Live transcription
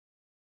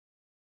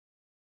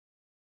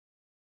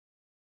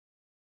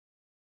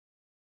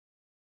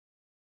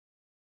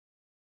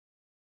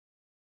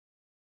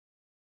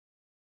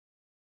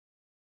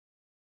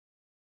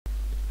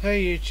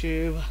Hey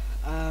YouTube,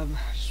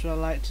 just what I'd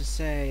like to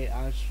say,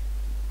 I'm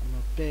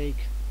a big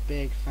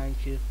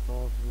thank you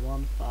for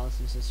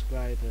 1,000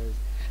 subscribers.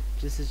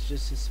 This is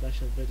just a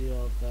special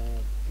video of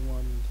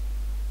one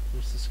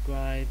who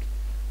subscribed.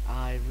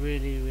 I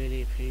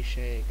really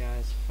appreciate it,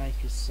 guys. Thank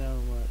you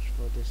so much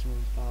for this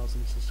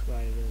 1,000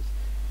 subscribers.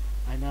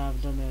 I know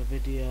I've done a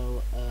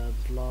video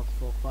vlog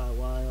for quite a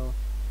while.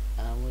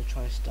 I'm going to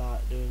try to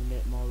start doing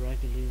it more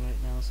regularly right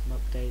now, some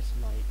updates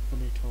like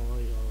funny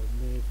toy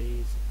or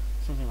movies,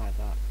 something like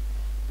that.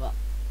 But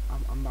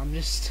I'm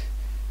just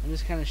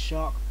kind of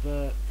shocked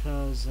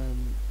because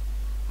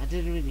I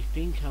didn't really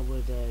think I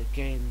would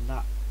gain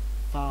that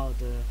far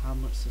to how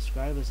much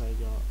subscribers I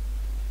got.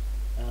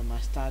 I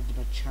started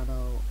my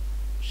channel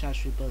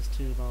Shashy Buzz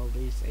 2 about at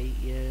least 8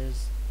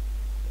 years.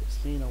 It's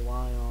been a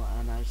while,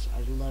 and I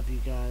love you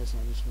guys,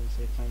 and I just want to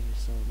say thank you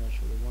so much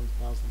for the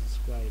 1,000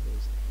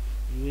 subscribers.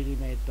 You really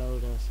made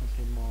Boda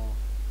something more,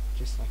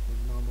 just like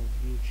a normal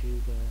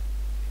YouTuber.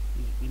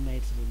 You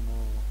made something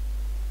more,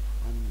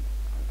 and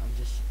I'm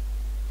just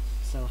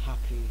so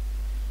happy.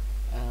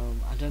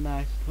 I don't know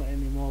if I can put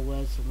any more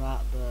words on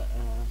that, but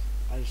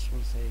I just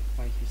want to say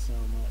thank you so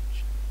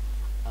much.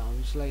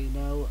 Just to let you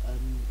know,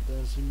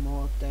 there's some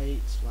more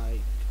updates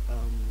like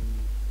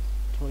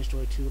Toy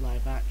Story 2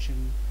 live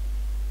action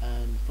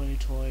and Funny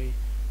Toy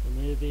the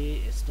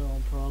movie is still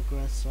in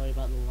progress. Sorry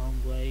about the long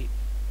wait.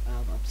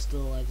 I'm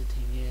still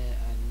editing it,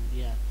 and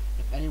yeah,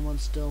 if anyone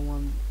still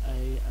want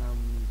a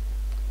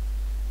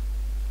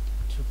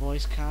to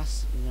voice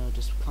cast,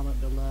 just comment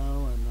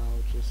below and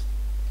I'll just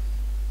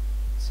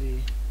see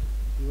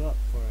if you're up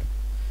for it.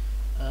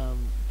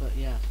 But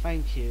yeah,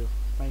 thank you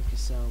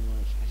so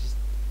much.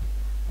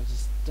 I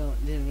just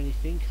didn't really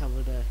think I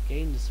would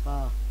gain this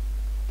far,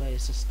 but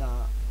it's a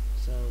start.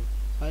 So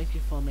thank you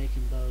for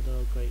making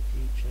Bodo a great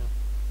future,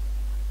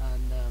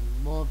 and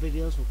more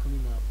videos will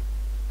coming up.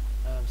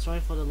 Sorry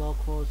for the low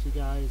quality,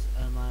 guys.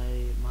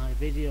 My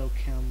video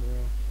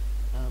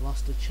camera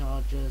lost the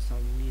charger, so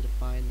I need to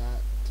find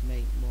that to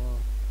make more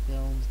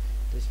films.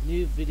 There's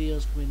new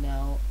videos coming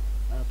out,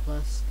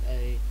 plus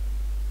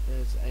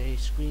there's a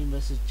Scream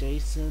vs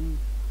Jason.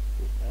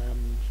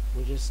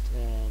 We're just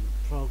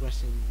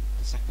progressing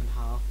the second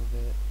half of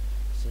it,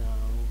 so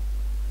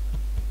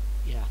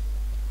yeah.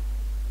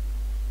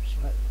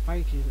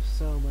 Thank you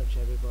so much,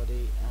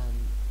 everybody,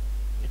 and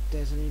if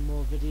there's any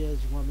more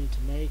videos you want me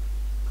to make,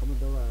 comment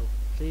below.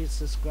 Please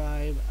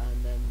subscribe,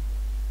 and then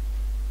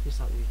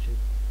peace out, YouTube.